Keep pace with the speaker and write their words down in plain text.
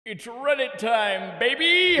It's Reddit time,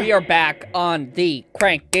 baby! We are back on the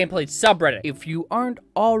Crank Gameplays subreddit. If you aren't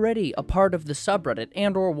already a part of the subreddit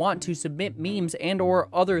and or want to submit memes and or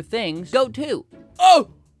other things, go to. Oh!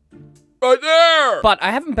 Right there! But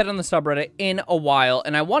I haven't been on the subreddit in a while,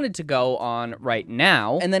 and I wanted to go on right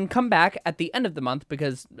now and then come back at the end of the month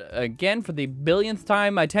because, again, for the billionth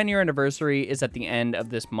time, my 10-year anniversary is at the end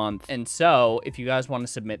of this month. And so, if you guys want to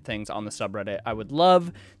submit things on the subreddit, I would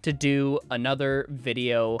love to do another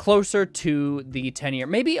video closer to the 10-year.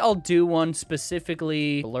 Maybe I'll do one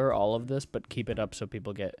specifically, blur all of this, but keep it up so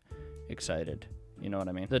people get excited. You know what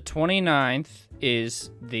I mean? The 29th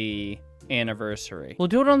is the anniversary. We'll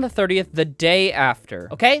do it on the 30th, the day after.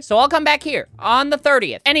 Okay, so I'll come back here on the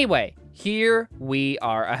 30th. Anyway, here we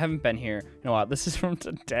are. I haven't been here in a while. This is from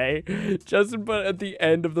today. Justin put at the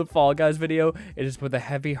end of the Fall Guys video, it is with a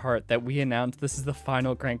heavy heart that we announced this is the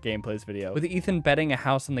final Crank Gameplays video. With Ethan betting a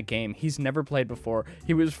house on the game he's never played before,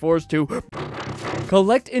 he was forced to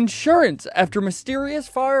collect insurance after mysterious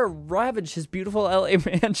fire ravaged his beautiful LA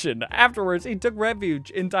mansion. Afterwards, he took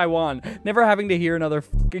refuge in Taiwan, never having to hear another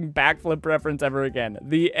fucking backflip reference ever again.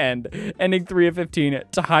 The end. Ending 3 of 15.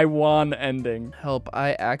 Taiwan ending. Help,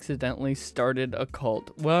 I accidentally started a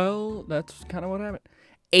cult. Well, that's kind of what happened.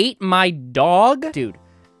 Ate my dog? Dude.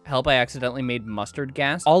 Help, I accidentally made mustard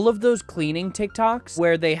gas. All of those cleaning TikToks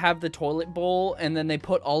where they have the toilet bowl and then they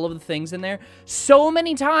put all of the things in there. So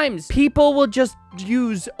many times people will just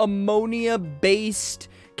use ammonia-based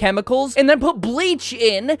chemicals and then put bleach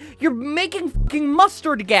in. You're making fucking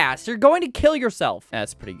mustard gas. You're going to kill yourself.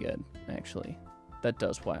 That's pretty good, actually. That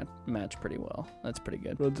does match pretty well. That's pretty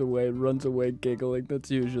good. Runs away giggling.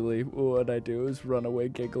 That's usually what I do is run away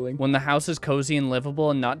giggling. When the house is cozy and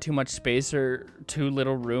livable and not too much space or too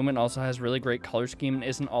little room and also has really great color scheme and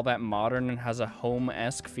isn't all that modern and has a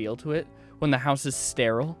home-esque feel to it. When the house is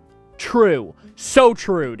sterile. True. So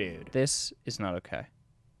true, dude. This is not okay.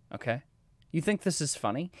 Okay? You think this is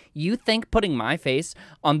funny? You think putting my face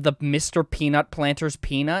on the Mr. Peanut Planter's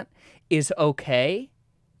peanut is okay?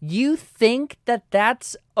 You think that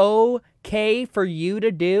that's okay for you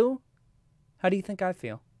to do? How do you think I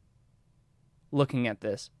feel looking at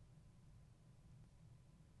this?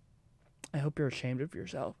 I hope you're ashamed of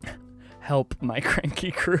yourself. Help my cranky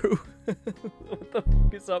crew. What the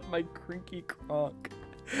fuck is up, my cranky cronk?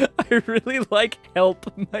 I really like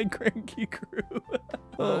help my cranky crew.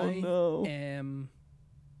 Oh no. I am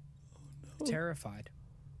terrified.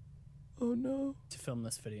 Oh no. To film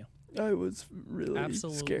this video. I was really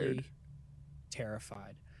Absolutely scared.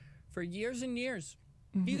 Terrified. For years and years.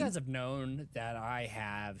 You guys have known that I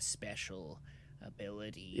have special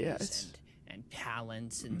abilities and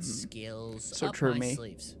talents and skills So up true, my me.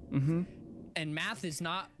 sleeves. Mm-hmm. And math is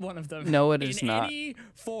not one of them. No, it is in not. any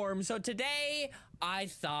form. So today, I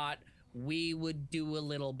thought we would do a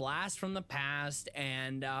little blast from the past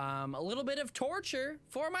and a little bit of torture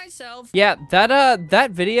for myself. Yeah,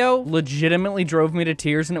 that video legitimately drove me to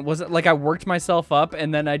tears, and it wasn't like I worked myself up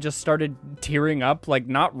and then I just started tearing up, like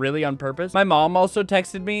not really on purpose. My mom also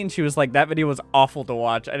texted me and she was like, that video was awful to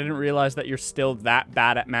watch. I didn't realize that you're still that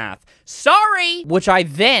bad at math. Sorry! Which I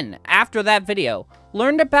then, after that video,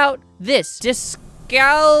 learned about this.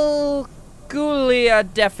 Dyscalculia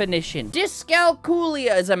definition.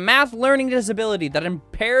 Dyscalculia is a math learning disability that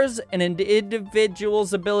impairs an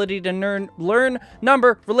individual's ability to learn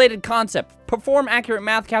number-related concepts, perform accurate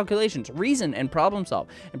math calculations, reason and problem solve,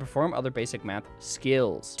 and perform other basic math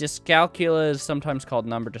skills. Dyscalculia is sometimes called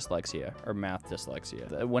number dyslexia or math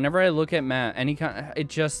dyslexia. Whenever I look at math, it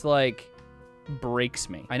just like breaks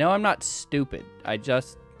me. I know I'm not stupid. It's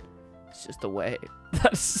just the way.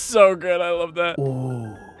 That's so good. I love that.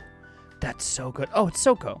 Ooh. That's so good. Oh, it's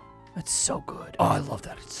Soko. That's so good. Oh, I love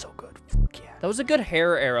that. It's so good. Fuck yeah. That was a good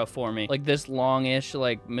hair era for me. Like this longish,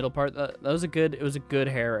 like middle part. That was it was a good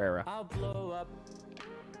hair era. I'll blow up.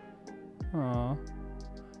 Aw.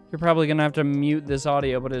 You're probably gonna have to mute this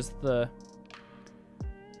audio, but it's the...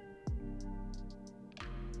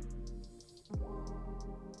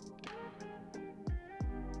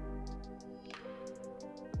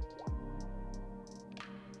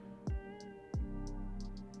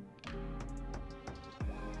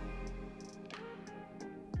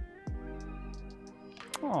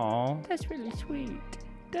 Aw, that's really sweet.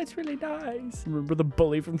 That's really nice. Remember the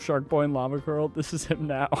bully from Shark Boy and Lava Girl? This is him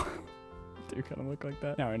now. Do you kind of look like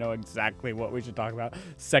that? Now I know exactly what we should talk about.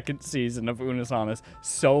 Second season of Unisonus.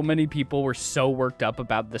 So many people were so worked up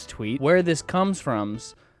about this tweet. Where this comes from,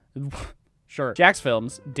 Sure. Jax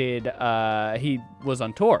Films did, he was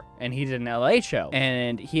on tour, and he did an LA show,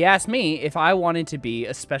 and he asked me if I wanted to be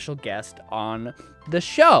a special guest on the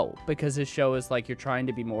show, because his show is like, you're trying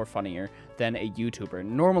to be more funnier than a YouTuber.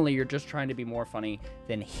 Normally, you're just trying to be more funny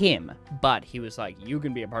than him, but he was like, you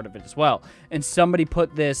can be a part of it as well. And somebody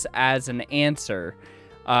put this as an answer.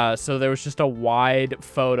 So there was just a wide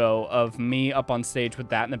photo of me up on stage with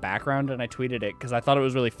that in the background, and I tweeted it because I thought it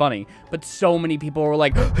was really funny. But so many people were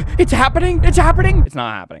like, it's happening! It's happening! It's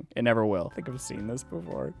not happening. It never will. I think I've seen this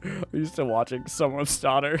before. I used to watching someone's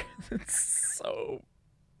daughter. It's so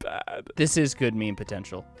bad. This is good meme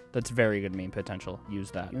potential. That's very good meme potential.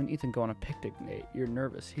 Use that. You and Ethan go on a picnic date. You're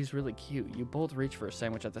nervous. He's really cute. You both reach for a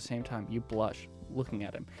sandwich at the same time. You blush looking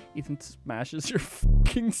at him. Ethan smashes your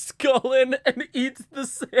fucking skull in and eats the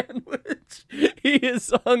sandwich. He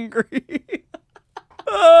is hungry.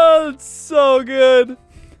 Oh, it's so good.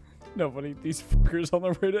 Nobody, these fuckers on the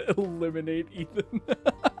way to eliminate Ethan.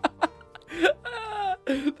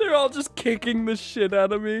 They're all just kicking the shit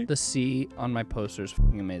out of me. The C on my poster is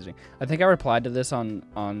fucking amazing. I think I replied to this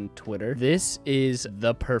on Twitter. This is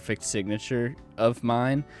the perfect signature of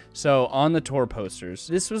mine. So on the tour posters,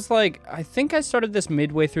 this was like, I think I started this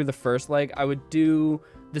midway through the first leg. I would do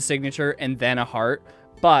the signature and then a heart,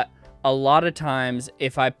 but a lot of times,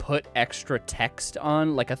 if I put extra text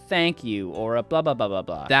on, like a thank you or a blah, blah, blah, blah,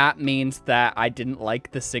 blah, that means that I didn't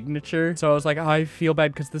like the signature. So I was like, oh, I feel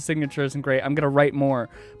bad because the signature isn't great. I'm going to write more.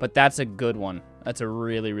 But that's a good one. That's a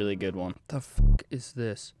really, really good one. The fuck is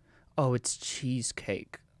this? Oh, it's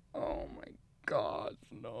cheesecake. Oh my God,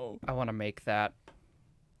 no. I want to make that.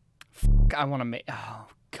 Fuck, I want to make, oh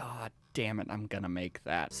God. Damn it, I'm gonna make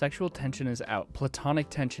that. Sexual tension is out. Platonic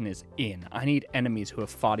tension is in. I need enemies who have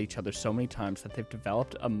fought each other so many times that they've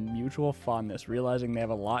developed a mutual fondness, realizing they have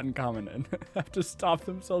a lot in common and have to stop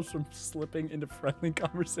themselves from slipping into friendly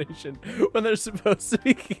conversation when they're supposed to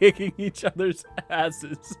be kicking each other's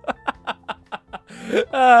asses.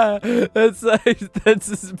 That's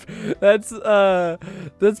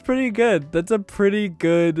pretty good. That's a pretty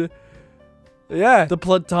good. Yeah, the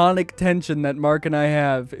platonic tension that Mark and I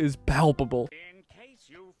have is palpable. In case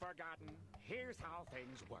you've forgotten, here's how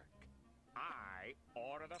things work. I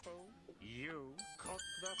order the food, you cook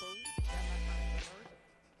the food,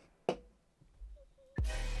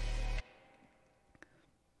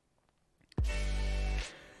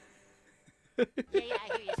 Yeah,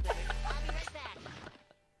 I hear you, Squidward. I'll be right back.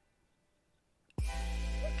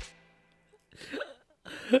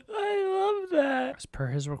 I love that. As per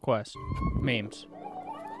his request. Memes.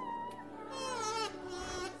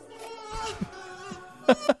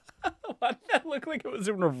 Why did that look like it was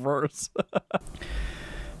in reverse?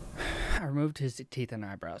 I removed his teeth and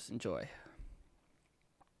eyebrows. Enjoy.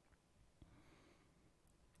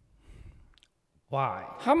 Why?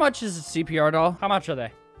 How much is a CPR doll? How much are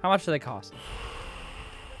they? How much do they cost?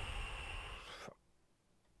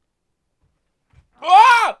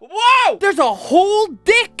 Ah! Whoa! There's a whole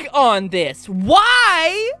dick on this.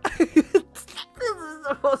 Why? This is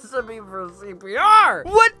supposed to be for CPR.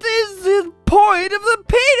 What is the point of the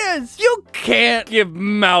penis? You can't give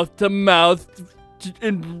mouth to mouth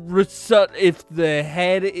and if the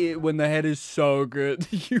head when the head is so good,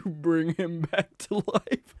 you bring him back to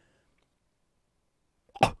life.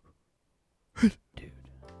 Dude,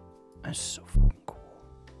 that's so fucking cool.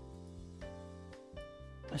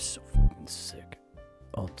 That's so fucking sick.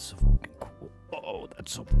 Oh, it's so fucking cool. Oh,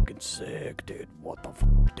 that's so fucking sick, dude. What the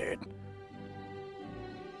fuck, dude?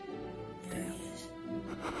 Damn.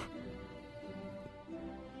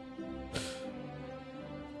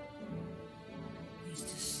 He's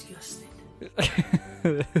disgusting.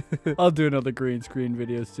 I'll do another green screen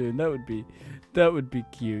video soon. That would be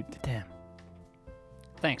cute. Damn.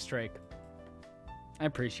 Thanks, Drake. I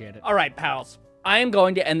appreciate it. All right, pals. I am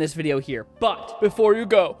going to end this video here, but before you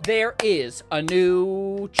go, there is a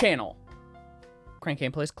new channel,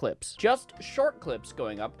 CrankGameplays clips. Just short clips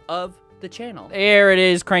going up of the channel. There it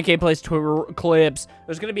is, CrankGameplays clips.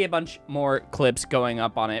 There's gonna be a bunch more clips going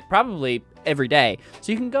up on it, probably every day.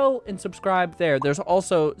 So you can go and subscribe there. There's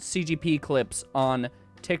also CGP clips on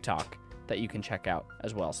TikTok that you can check out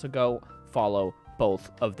as well. So go follow both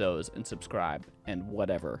of those and subscribe and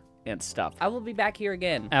whatever and stuff. I will be back here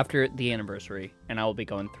again after the anniversary, and I will be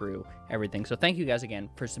going through everything. So thank you guys again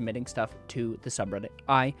for submitting stuff to the subreddit.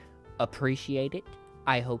 I appreciate it.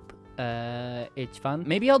 I hope it's fun.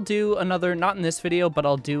 Maybe I'll do another, not in this video, but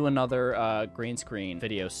I'll do another green screen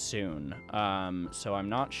video soon. So I'm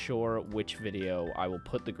not sure which video I will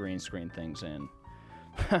put the green screen things in.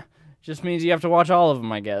 Just means you have to watch all of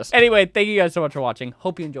them, I guess. Anyway, thank you guys so much for watching.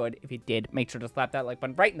 Hope you enjoyed. If you did, make sure to slap that like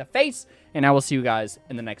button right in the face. And I will see you guys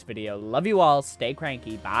in the next video. Love you all. Stay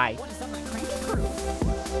cranky. Bye. What is up, my crank